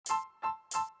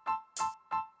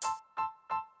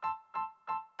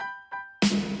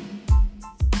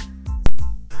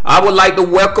I would like to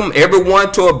welcome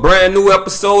everyone to a brand new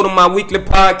episode of my weekly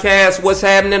podcast, What's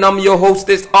Happening? I'm your host,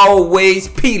 as always,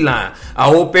 P-Line. I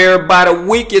hope everybody's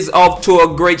week is off to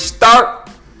a great start.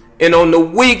 And on the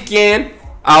weekend,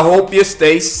 I hope you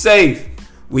stay safe.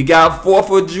 We got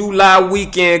 4th of July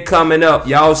weekend coming up.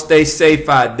 Y'all stay safe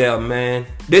out there, man.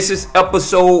 This is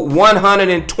episode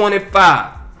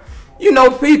 125. You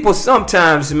know, people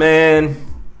sometimes, man,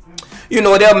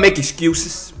 they'll make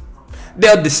excuses.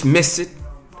 They'll dismiss it.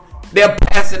 They'll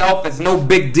pass it off as no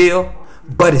big deal.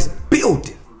 But it's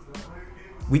building.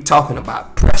 We talking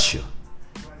about pressure.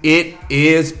 It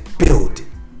is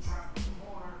building.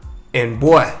 And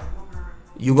boy,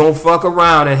 you gonna fuck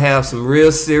around and have some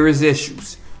real serious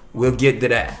issues. We'll get to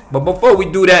that. But before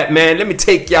we do that, man, let me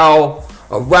take y'all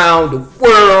around the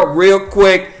world real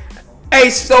quick.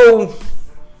 Hey, so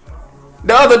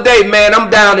the other day, man,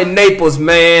 I'm down in Naples,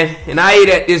 man, and I ate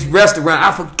at this restaurant.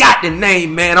 I forgot the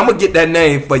name, man. I'm gonna get that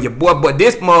name for you, boy. But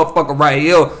this motherfucker right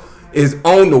here is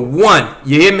on the one.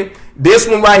 You hear me? This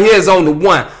one right here is on the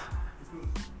one.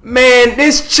 Man,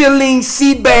 this Chilean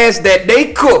sea bass that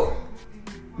they cook,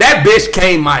 that bitch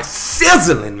came out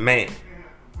sizzling, man.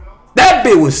 That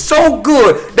bitch was so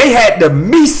good. They had the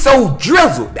miso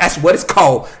drizzle. That's what it's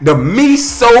called. The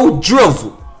miso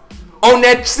drizzle on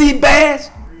that sea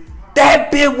bass.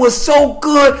 That bitch was so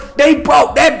good. They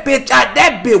brought that bitch out.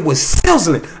 That bitch was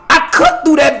sizzling. I cut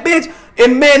through that bitch,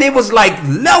 and man, it was like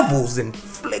levels and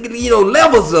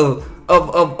levels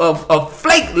of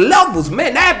flake levels.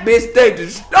 Man, that bitch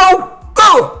tasted so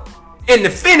good, and the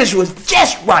finish was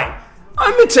just right.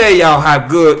 Let me tell y'all how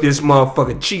good this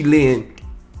motherfucking Chilean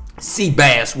sea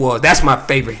bass was. That's my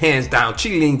favorite, hands down.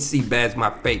 Chilean sea bass, my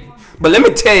favorite. But let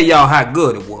me tell y'all how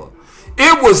good it was.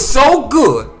 It was so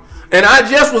good. And I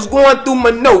just was going through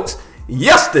my notes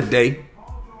yesterday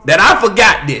that I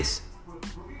forgot this.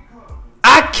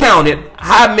 I counted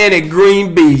how many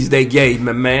green beans they gave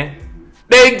me, man.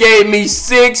 They gave me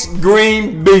 6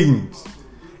 green beans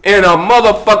and a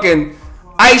motherfucking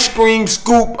ice cream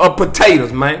scoop of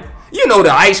potatoes, man. You know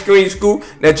the ice cream scoop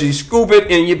that you scoop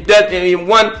it and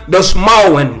the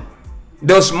small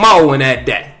one at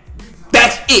that.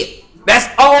 That's it.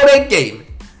 That's all they gave me.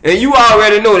 And you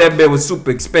already know that bit was super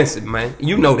expensive, man.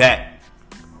 You know that.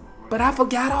 But I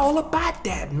forgot all about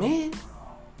that, man.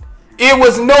 It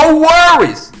was no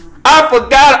worries. I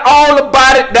forgot all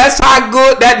about it. That's how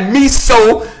good that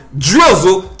miso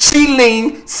drizzle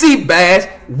Chilean sea bass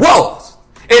was.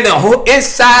 And the whole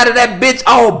inside of that bitch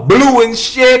all blue and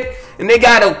shit. And they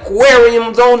got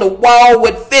aquariums on the wall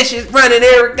with fishes running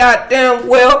every goddamn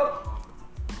well.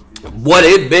 Boy,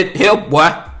 it bit here,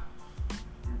 boy.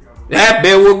 That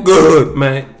bit was good,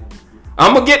 man.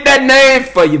 I'm going to get that name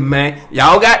for you, man.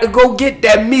 Y'all got to go get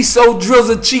that miso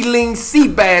drizzle Chilean sea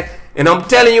bass. And I'm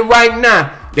telling you right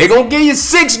now, they going to give you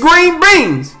 6 green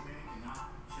beans.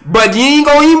 But you ain't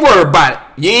going to even worry about it.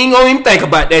 You ain't going to even think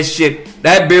about that shit.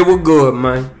 That bit was good,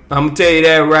 man. I'm going to tell you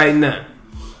that right now.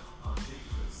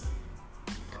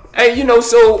 Hey,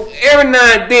 so every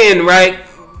now and then, right,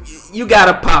 you got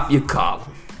to pop your collar.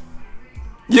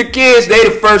 Your kids, they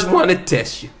the first one to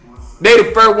test you. They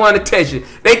the first one to test you.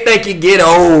 They think you get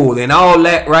old and all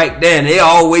that right there. And they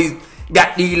always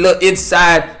got these little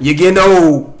inside, you getting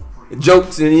old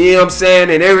jokes, and you know what I'm saying,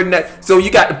 and every night. So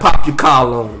you got to pop your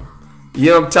collar on them.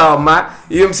 You know what I'm talking about?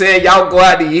 You know what I'm saying? Y'all go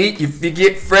out to eat, you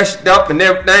get freshened up and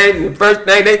everything. And the first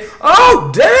thing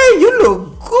oh, dang, you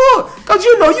look good. Because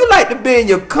you like to be in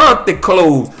your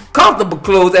comfortable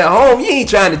clothes at home. You ain't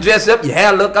trying to dress up, your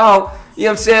hair look all, you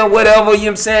know what I'm saying, whatever, you know what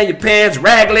I'm saying, your pants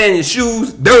raggedy and your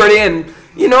shoes dirty, and,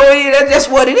 that's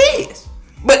what it is.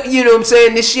 But, you know what I'm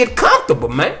saying, this shit comfortable,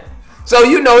 man. So,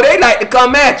 they like to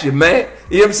come at you, man.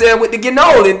 You know what I'm saying, with the getting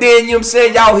old. And then, you know what I'm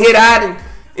saying, y'all hit out and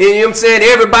you know what I'm saying,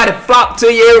 everybody flock to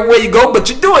you everywhere you go, but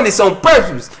you're doing this on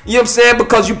purpose. You know what I'm saying,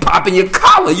 because you popping your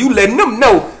collar. You letting them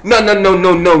know, no. You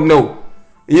know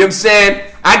what I'm saying,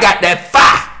 I got that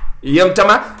fire. You know what I'm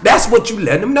talking about? That's what you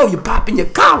letting them know. You popping your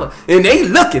collar. And they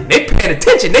looking, they paying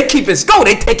attention, they keeping score,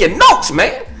 they taking notes,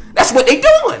 man. That's what they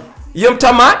doing. You know what I'm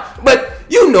talking about? But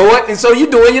you know it, and so you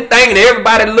doing your thing, and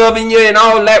everybody loving you and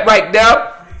all that right there.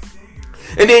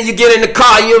 And then you get in the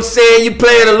car, you know what I'm saying, you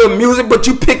playing a little music, but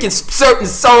you picking certain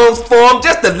songs for them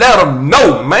just to let them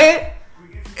know, man.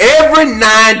 Every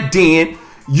now and then,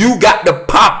 you got to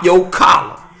pop your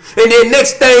collar. And then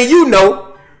next thing you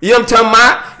know what I'm talking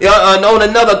about, on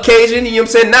another occasion, you know what I'm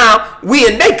saying, now we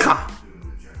in their car.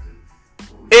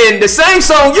 And the same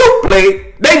song you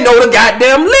play, they know the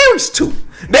goddamn lyrics to.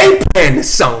 They playing the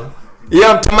song. You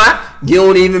know what I'm talking about? You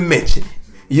don't even mention it.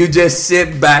 You just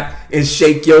sit back and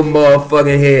shake your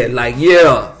motherfucking head like,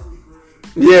 yeah.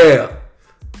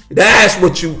 That's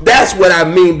what I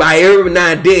mean by every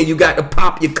now and then you got to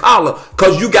pop your collar,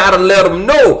 because you got to let them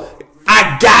know,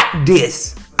 I got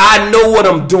this. I know what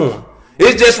I'm doing.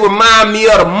 It just remind me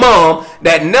of the mom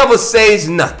that never says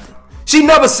nothing. She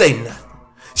never say nothing.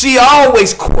 She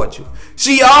always cordial.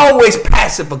 She always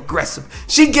passive aggressive.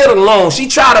 She get along. She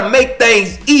try to make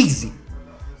things easy.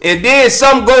 And then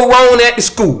something go wrong at the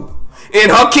school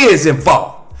and her kids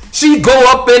involved. She go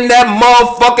up in that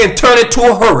motherfucker and turn it to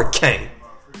a hurricane.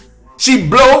 She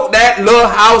blow that little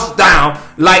house down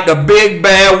like the big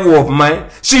bad wolf, man.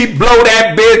 She blow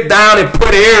that bitch down and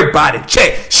put everybody in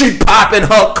check. She popping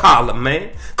her collar, man.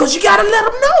 Because you got to let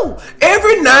them know.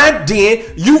 Every now and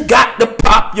then, you got to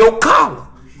pop your collar.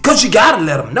 Because you got to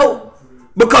let them know.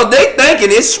 Because they thinking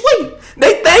it's sweet.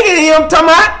 They thinking him talking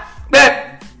about that,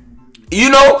 you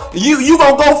know, you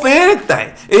gonna go for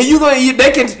anything. And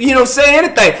they can, you know, say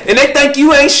anything. And they think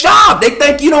you ain't sharp. They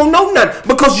think you don't know nothing.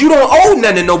 Because you don't owe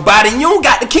nothing to nobody. And you don't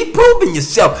got to keep proving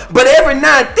yourself. But every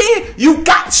now and then, you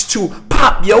got to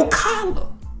pop your collar.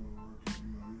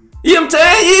 You know what I'm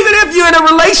saying? Even if you're in a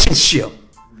relationship.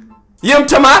 You know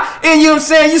what I'm talking about? And you know what I'm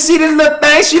saying? You see this little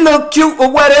thing, she look cute or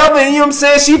whatever, and you know what I'm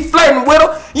saying? She flirting with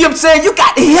her. You know what I'm saying? You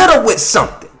got to hit her with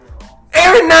something.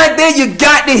 Every now and then you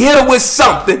got to hit her with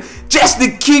something just to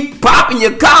keep popping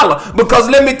your collar. Because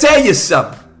let me tell you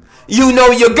something. You know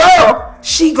your girl,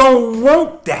 she gonna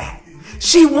want that.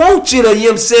 She wants you to, you know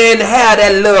what I'm saying, have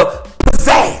that little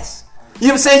pizzazz. You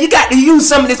know what I'm saying? You got to use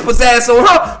some of this pizzazz on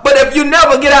her. But if you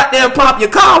never get out there and pop your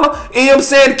collar, you know what I'm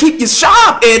saying, keep your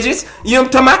sharp edges, you know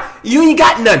what I'm talking about? You ain't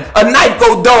got nothing. A knife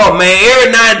go dull, man.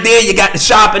 Every now and then you got to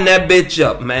sharpen that bitch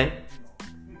up, man.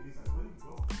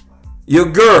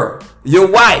 Your girl,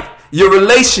 your wife, your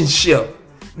relationship,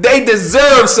 they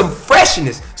deserve some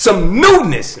freshness, some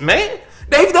newness, man.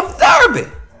 They deserve it.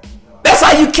 That's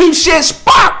how you keep shit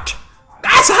sparked.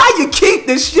 That's how you keep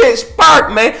this shit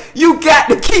sparked, man. You got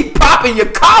to keep popping your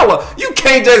collar. You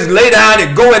can't just lay down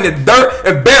and go in the dirt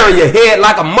and bury your head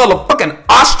like a motherfucking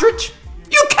ostrich.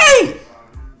 You can't.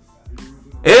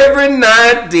 Every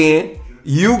now and then,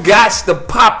 you got to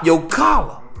pop your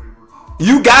collar.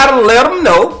 You got to let them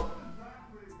know,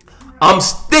 I'm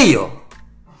still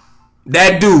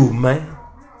that dude, man.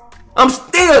 I'm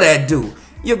still that dude.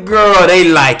 Your girl, they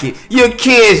like it. Your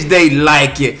kids, they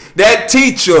like it. That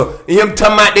teacher, you know what I'm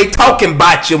talking about, they talking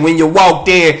about you when you walked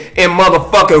in and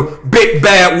motherfucker Big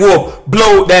Bad Wolf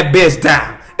blowed that bitch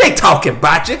down. They talking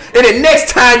about you. And the next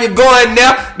time you go in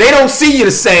there, they don't see you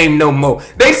the same no more.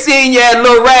 They seeing you at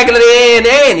little regular Aunt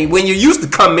Annie when you used to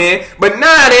come in. But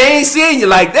now they ain't seeing you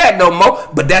like that no more.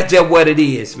 But that's just what it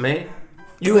is, man.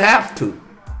 You have to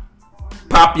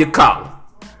pop your collar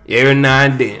every now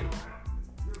and then.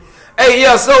 Hey,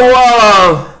 yeah,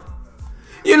 so,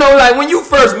 you know, like when you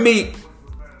first meet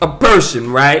a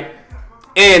person, right?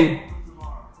 And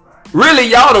really,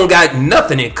 y'all don't got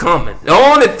nothing in common. The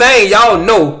only thing y'all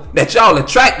know that y'all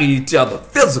attract to each other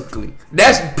physically.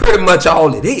 That's pretty much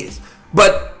all it is.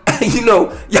 But, you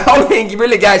know, y'all ain't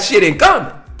really got shit in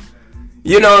common.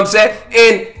 You know what I'm saying?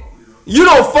 And you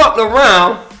don't fuck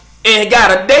around and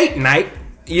got a date night,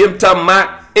 you know what I'm talking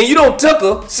about, and you don't took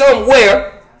her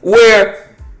somewhere where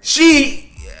she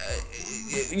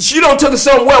don't took her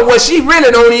somewhere where she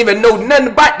really don't even know nothing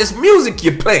about this music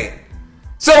you're playing.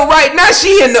 So right now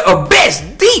she in the abyss,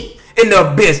 deep in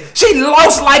the abyss. She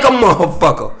lost like a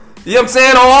motherfucker. You know what I'm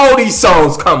saying? All these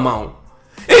songs come on.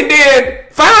 And then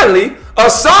finally a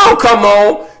song come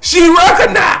on, she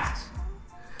recognized.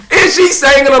 And she's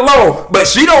singing along, but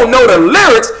she don't know the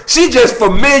lyrics. She just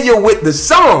familiar with the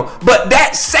song. But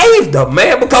that saved her,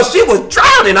 man, because she was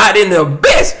drowning out in the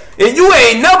abyss. And you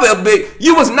ain't never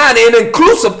you was not an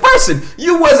inclusive person.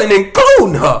 You wasn't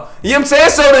including her. You know what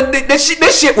I'm saying? So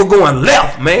this shit was going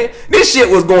left, man. This shit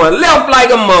was going left like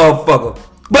a motherfucker.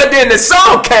 But then the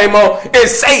song came on and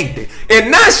saved it. And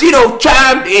now she don't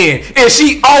chimed in. And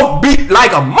she offbeat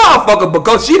like a motherfucker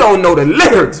because she don't know the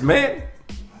lyrics, man.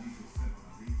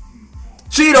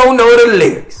 She don't know the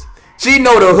lyrics. She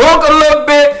know the hook a little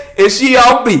bit and she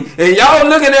offbeat. And y'all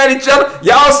looking at each other,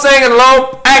 y'all singing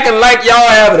along, acting like y'all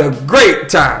having a great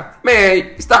time.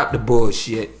 Man, stop the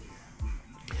bullshit.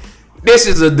 This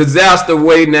is a disaster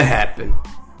waiting to happen.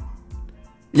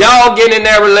 Y'all get in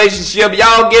that relationship,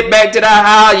 y'all get back to that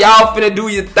house, y'all finna do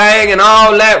your thing and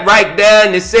all that right there,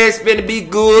 and the sex finna be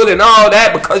good and all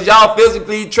that because y'all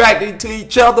physically attracted to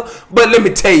each other. But let me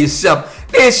tell you something,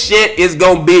 this shit is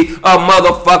gonna be a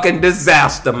motherfucking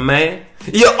disaster, man.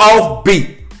 You're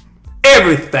offbeat.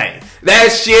 Everything.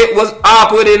 That shit was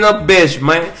awkward in a bitch,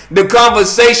 man. The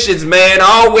conversations, man,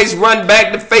 always run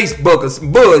back to Facebook or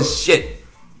some bullshit.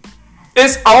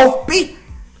 It's offbeat.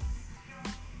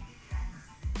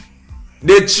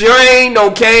 The train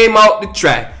don't came off the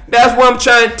track. That's what I'm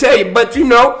trying to tell you. But you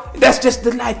know, that's just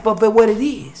the life of it, what it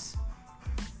is.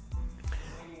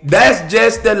 That's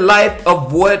just the life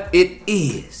of what it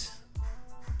is.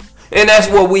 And that's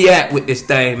where we at with this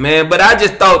thing, man. But I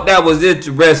just thought that was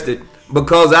interesting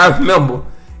because I remember,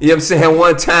 you know what I'm saying,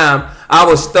 one time I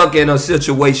was stuck in a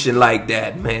situation like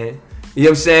that, man. You know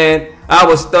what I'm saying? I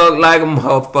was stuck like a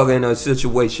motherfucker in a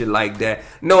situation like that.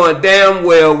 Knowing damn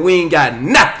well we ain't got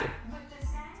nothing.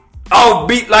 All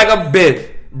beat like a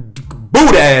bit.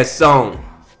 Boot ass song.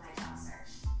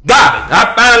 Garbage.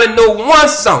 I finally know one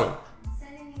song.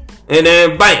 And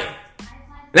then bam.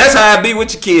 That's how I be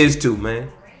with your kids too, man.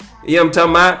 You know what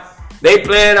I'm talking about? They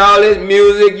playing all this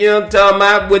music, you know what I'm talking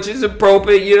about, which is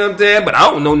appropriate, you know what I'm saying? But I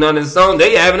don't know none of the songs.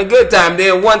 They having a good time.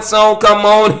 Then one song come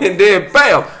on and then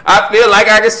bam. I feel like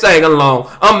I can sing along.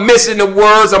 I'm missing the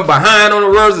words. I'm behind on the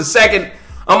words.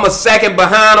 I'm a second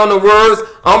behind on the words.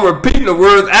 I'm repeating the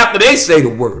words after they say the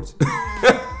words.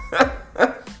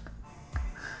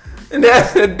 And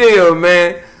that's the deal,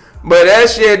 man. But that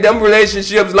shit, them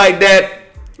relationships like that,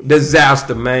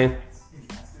 disaster, man.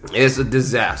 It's a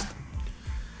disaster.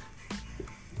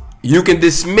 You can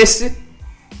dismiss it.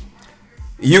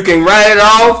 You can write it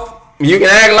off. You can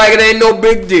act like it ain't no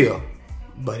big deal.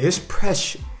 But it's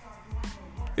pressure.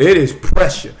 It is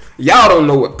pressure. Y'all don't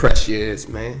know what pressure is,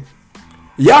 man.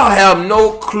 Y'all have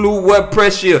no clue what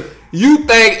pressure is. You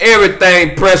think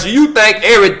everything pressure. You think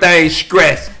everything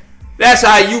stress. That's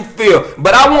how you feel.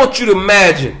 But I want you to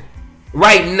imagine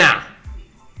right now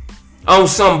on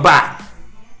somebody,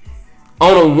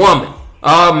 on a woman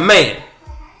or a man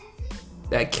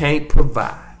that can't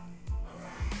provide.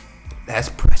 That's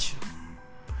pressure.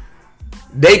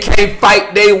 They can't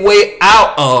fight their way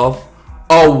out of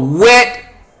a wet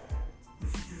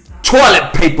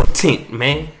toilet paper tent,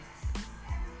 man.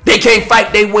 They can't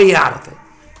fight their way out of it.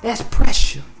 That's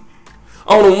pressure.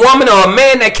 On a woman or a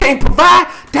man that can't provide,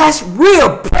 that's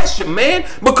real pressure, man.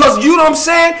 Because you know what I'm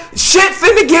saying? Shit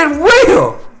finna get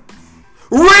real.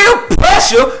 Real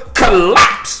pressure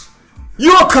collapse.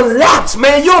 You'll collapse,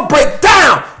 man. You'll break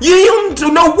down. You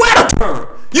don't know where to turn.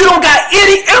 You don't got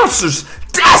any answers.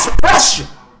 That's pressure.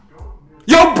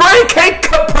 Your brain can't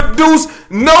produce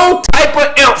no type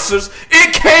of answers.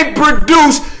 It can't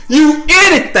produce you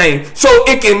anything so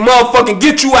it can motherfucking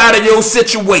get you out of your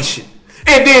situation.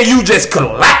 And then you just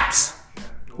collapse.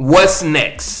 What's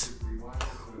next?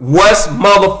 What's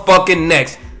motherfucking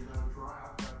next?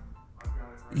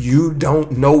 You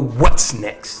don't know what's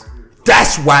next.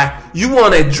 That's why you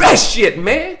want to address shit,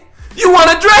 man. You want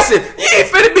to address it. You ain't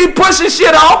finna be pushing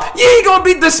shit off. You ain't gonna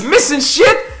be dismissing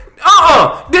shit.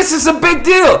 This is a big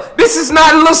deal. This is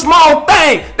not a little small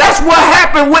thing. That's what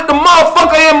happened with the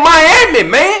motherfucker in Miami,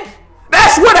 man.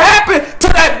 That's what happened to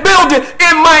that building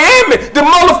in Miami. The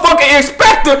motherfucking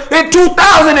inspector in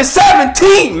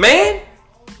 2017, man.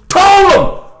 Told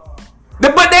them.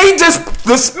 But they just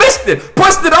dismissed it,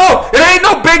 pushed it off. It ain't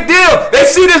no big deal. They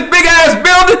see this big ass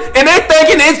building and they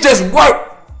thinking it's just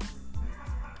work.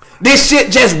 This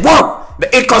shit just work.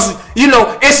 Because, you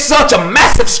know, it's such a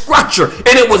massive structure and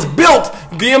it was built,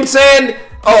 you know what I'm saying,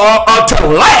 to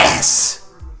last.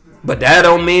 But that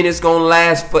don't mean it's going to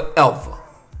last forever.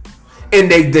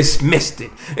 And they dismissed it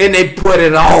and they put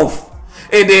it off.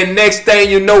 And then next thing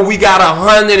you know, we got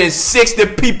 160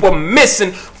 people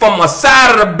missing from a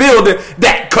side of the building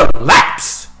that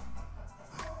collapsed.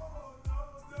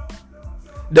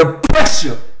 The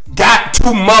pressure got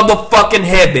too motherfucking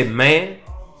heavy, man.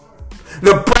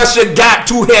 The pressure got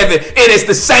too heavy. And it's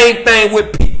the same thing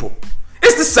with people.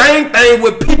 It's the same thing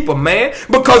with people, man.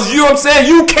 Because you know what I'm saying?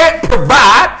 You can't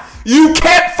provide. You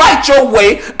can't fight your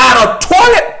way out of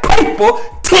toilet paper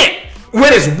tent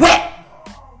when it's wet.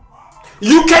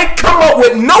 You can't come up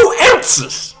with no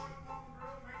answers.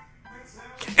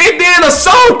 And then a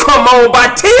song come on by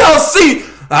TLC.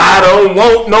 I don't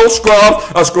want no scrub.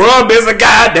 A scrub is a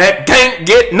guy that can't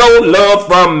get no love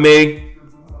from me.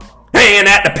 And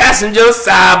at the passenger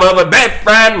side of a bed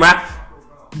friend, right?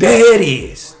 There it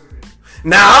is.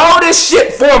 Now all this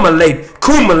shit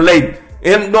accumulated,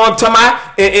 and you know what I'm talking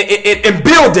about? And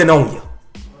building on you.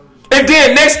 And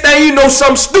then next thing you know,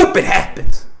 something stupid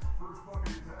happens.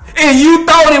 And you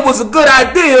thought it was a good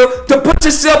idea to put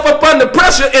yourself up under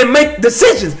pressure and make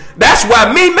decisions. That's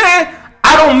why me, man,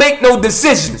 I don't make no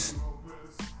decisions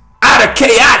out of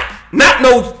chaotic, not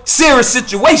no serious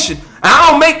situation. I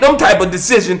don't make them type of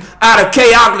decision out of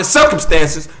chaotic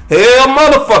circumstances. Hell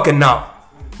motherfucking no.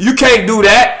 You can't do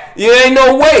that. You ain't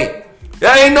no way.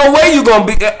 There ain't no way you gonna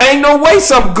be. Ain't no way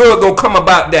something good gonna come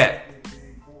about that.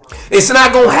 It's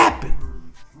not gonna happen.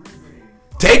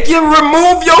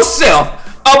 Remove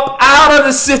yourself up out of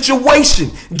the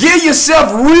situation. Give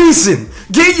yourself reason.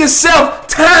 Give yourself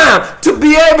time to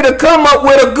be able to come up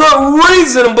with a good,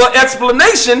 reasonable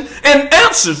explanation and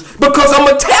answers. Because I'm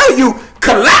going to tell you,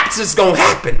 collapse is going to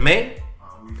happen, man.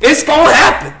 It's going to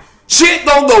happen. Shit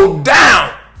going to go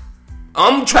down.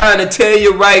 I'm trying to tell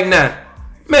you right now.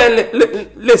 Man,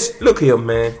 listen, look here,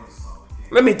 man.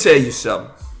 Let me tell you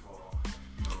something.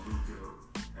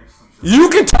 You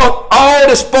can talk all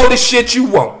the sporty shit you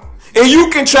want. And you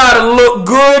can try to look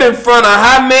good in front of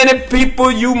how many people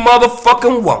you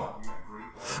motherfucking want.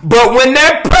 But when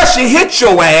that pressure hits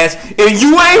your ass and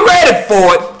you ain't ready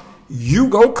for it, you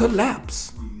gonna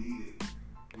collapse.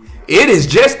 It is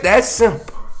just that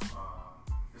simple.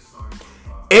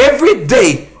 Every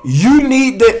day you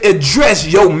need to address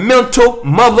your mental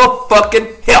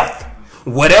motherfucking health.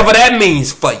 Whatever that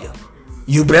means for you,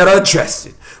 you better address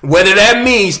it. Whether that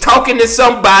means talking to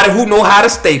somebody who know how to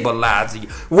stabilize you.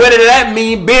 Whether that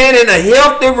means being in a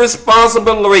healthy,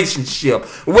 responsible relationship.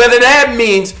 Whether that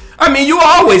means, you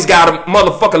always got to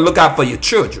motherfucker look out for your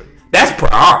children. That's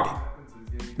priority.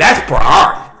 That's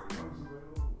priority.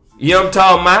 You know what I'm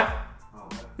talking about?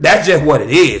 That's just what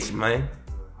it is, man.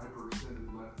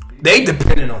 They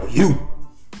depending on you.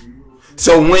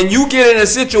 So when you get in a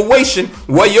situation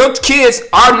where your kids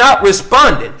are not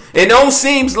responding, it don't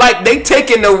seems like they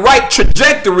taking the right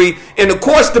trajectory in the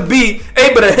course to be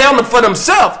able to handle for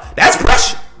themselves, that's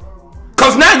pressure.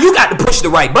 Because now you got to push the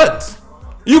right buttons.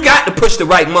 You got to push the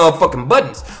right motherfucking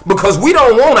buttons. Because we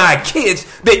don't want our kids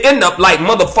to end up like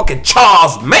motherfucking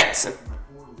Charles Manson.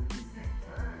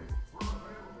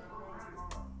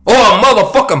 Or a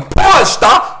motherfucking porn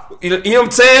star, you know what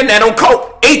I'm saying, that don't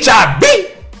call HIV.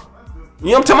 You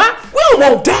know what I'm talking about? We don't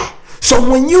want that. So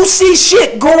when you see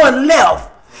shit going left,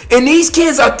 and these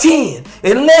kids are 10,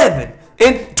 11,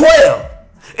 and 12,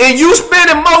 and you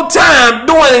spending more time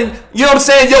doing, you know what I'm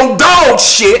saying, your dog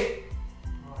shit,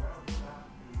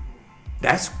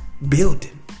 that's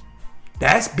building.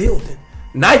 That's building.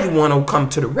 Now you want to come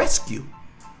to the rescue.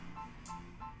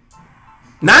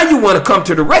 Now you want to come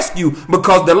to the rescue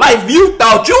because the life you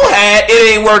thought you had,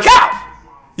 it ain't work out.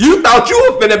 You thought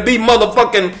you were finna be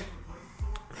motherfucking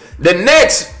the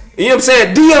next, you know what I'm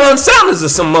saying, Deion Sanders or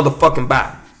some motherfucking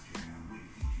body.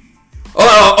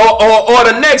 Or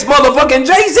the next motherfucking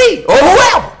Jay-Z or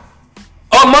whoever.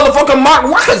 Or motherfucking Mark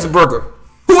Zuckerberg.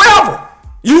 Whoever.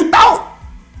 You thought.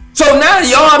 So now,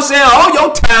 you know what I'm saying, all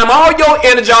your time, all your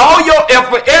energy, all your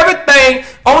effort, everything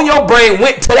on your brain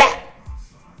went to that.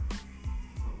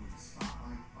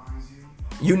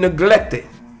 You neglected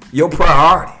your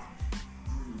priority.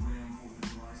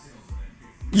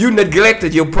 You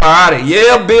neglected your priority.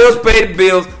 Yeah, bills pay the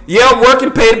bills. Yeah,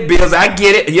 working pay the bills. I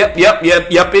get it.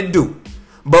 Yep, it do.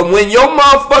 But when your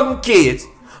motherfucking kids,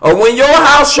 or when your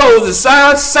house shows the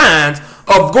signs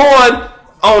of going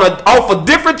off a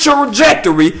different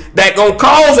trajectory that gonna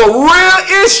cause a real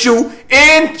issue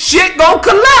and shit gonna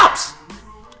collapse,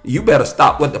 you better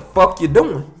stop what the fuck you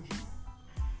doing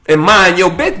and mind your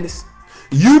business.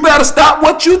 You better stop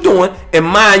what you doing and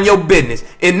mind your business.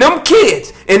 And them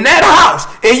kids in that house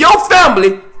and your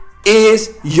family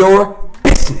is your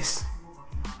business.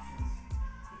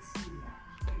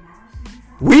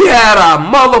 We had a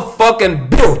motherfucking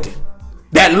building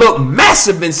that looked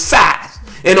massive in size.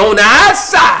 And on the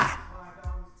outside,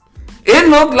 it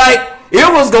looked like it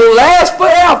was going to last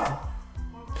forever.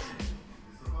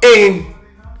 And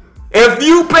if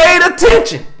you paid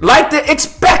attention, like the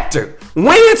inspector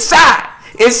went inside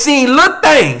and seen little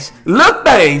things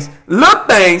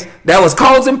that was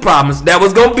causing problems, that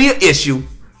was going to be an issue,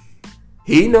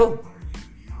 he knew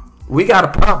we got a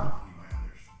problem.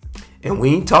 And we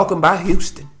ain't talking about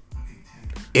Houston.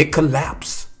 It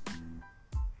collapsed.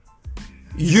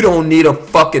 You don't need a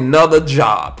fucking another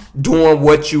job doing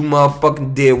what you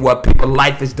motherfucking did, what people's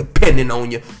life is depending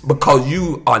on you, because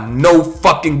you are no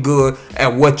fucking good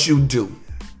at what you do.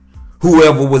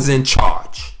 Whoever was in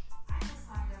charge.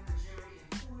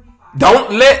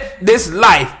 Don't let this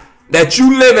life that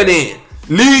you living in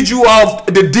lead you off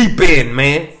the deep end,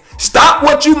 man. Stop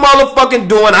what you motherfucking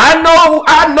doing. I know,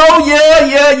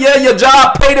 yeah, your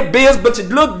job pay the bills, but your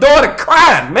little daughter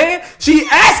crying, man. She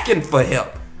asking for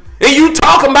help. And you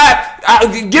talking about,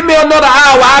 give me another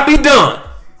hour, I'll be done.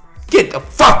 Get the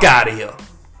fuck out of here.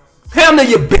 Handle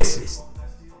your business.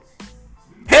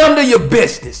 Handle your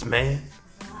business, man.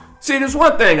 See, there's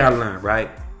one thing I learned, right?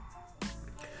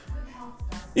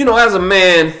 You know, as a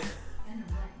man,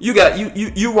 you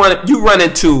run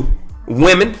into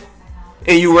women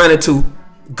and you run into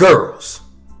girls,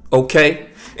 okay?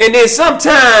 And then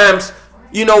sometimes,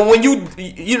 you know, when you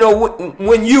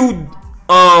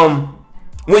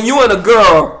and a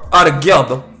girl are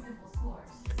together,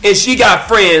 and she got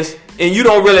friends, and you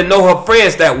don't really know her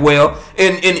friends that well,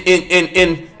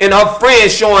 and her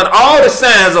friends showing all the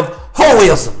signs of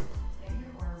hoism,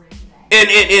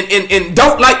 and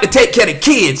don't like to take care of the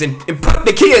kids, and put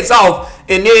the kids off,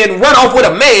 and then run off with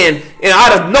a man, and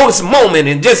out of notice moment,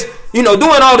 and just,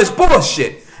 doing all this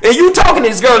bullshit. And you talking to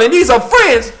this girl, and these are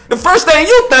friends, the first thing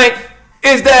you think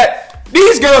is that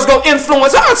these girls gonna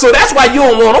influence her, so that's why you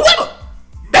don't want to with her.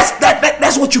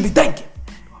 That's what you be thinking,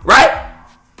 right?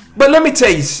 But let me tell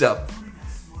you something.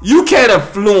 You can't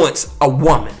influence a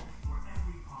woman.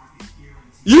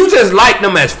 You just like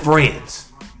them as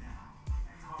friends.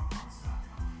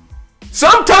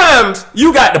 Sometimes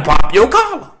you got to pop your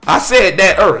collar. I said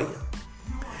that earlier.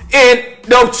 And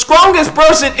the strongest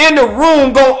person in the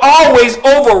room gonna always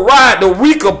override the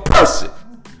weaker person.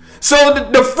 So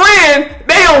the friend,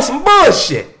 they on some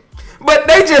bullshit. But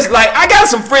they just like, I got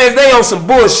some friends, they on some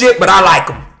bullshit, but I like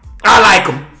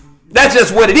them. That's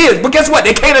just what it is. But guess what?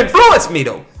 They can't influence me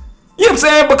though. You know what I'm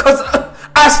saying? Because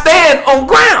I stand on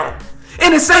ground.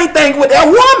 And the same thing with that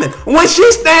woman. When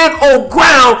she stand on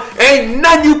ground, ain't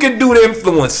nothing you can do to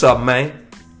influence her, man.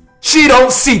 She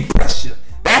don't see pressure.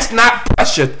 That's not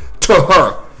pressure to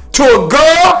her. To a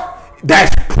girl,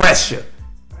 that's pressure.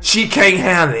 She can't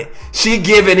handle it. She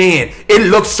giving in. It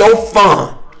looks so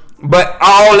fun. But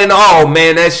all in all,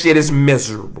 man, that shit is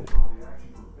miserable.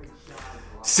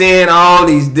 Seeing all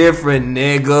these different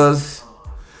niggas.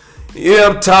 You know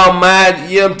what I'm talking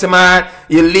about?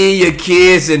 You leave your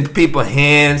kids in people's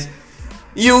hands.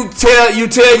 You tell your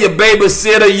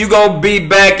babysitter you gonna be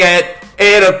back at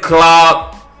 8 o'clock.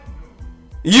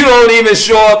 You don't even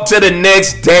show up to the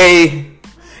next day.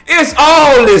 It's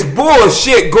all this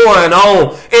bullshit going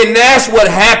on. And that's what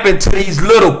happened to these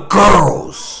little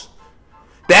girls.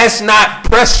 That's not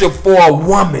pressure for a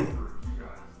woman.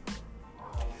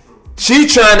 She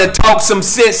trying to talk some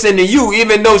sense into you,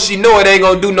 even though she know it ain't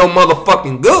gonna do no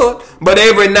motherfucking good. But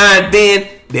every now and then,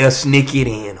 they'll sneak it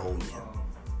in on you.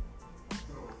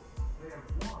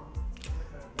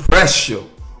 Pressure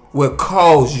will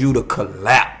cause you to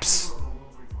collapse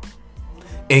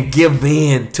and give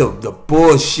in to the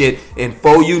bullshit. And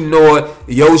before you know it,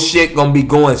 your shit gonna be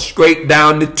going straight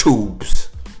down the tubes.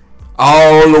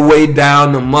 All the way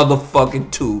down the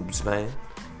motherfucking tubes, man.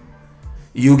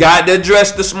 You got to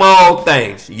address the small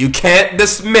things. You can't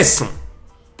dismiss them.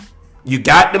 You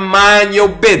got to mind your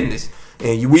business.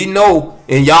 And we know,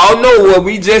 and y'all know what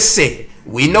we just said.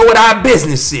 We know what our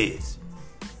business is.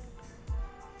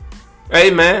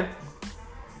 Hey, man.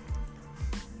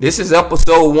 This is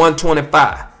episode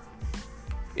 125.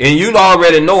 And you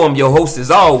already know I'm your host as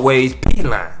always,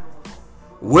 P-Line.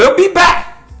 We'll be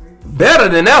back better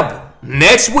than ever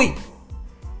next week.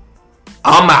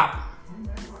 I'm out.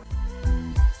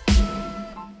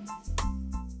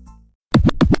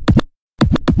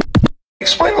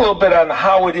 Explain a little bit on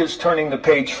how it is turning the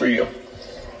page for you.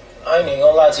 I ain't even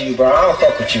gonna lie to you, bro. I don't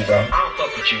fuck with you, bro. I don't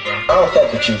fuck with you, bro. I don't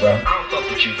fuck with you, bro. I don't fuck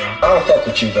with you, bro. I don't fuck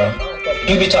with you, bro.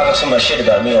 You be talking so much shit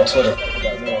about me on Twitter.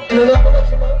 Nigga, I'ma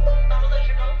let you know.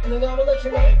 Nigga, I'ma let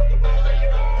you know.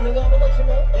 Nigga, I'ma let you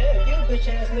know. Yeah, you bitch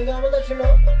ass nigga, I'ma let you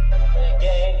know.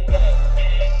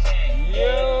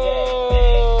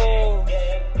 Yo,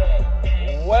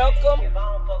 welcome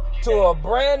to a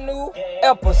brand new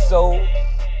episode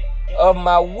of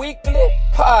my weekly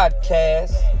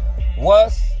podcast,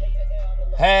 What's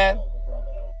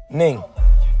Happening?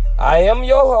 I am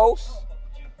your host,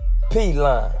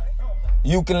 P-Line.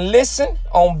 You can listen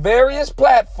on various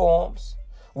platforms.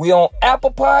 We on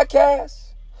Apple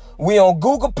Podcasts, we on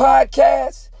Google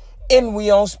Podcasts, and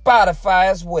we on Spotify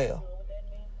as well.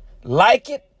 Like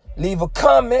it, leave a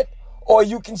comment, or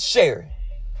you can share it.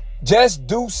 Just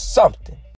do something.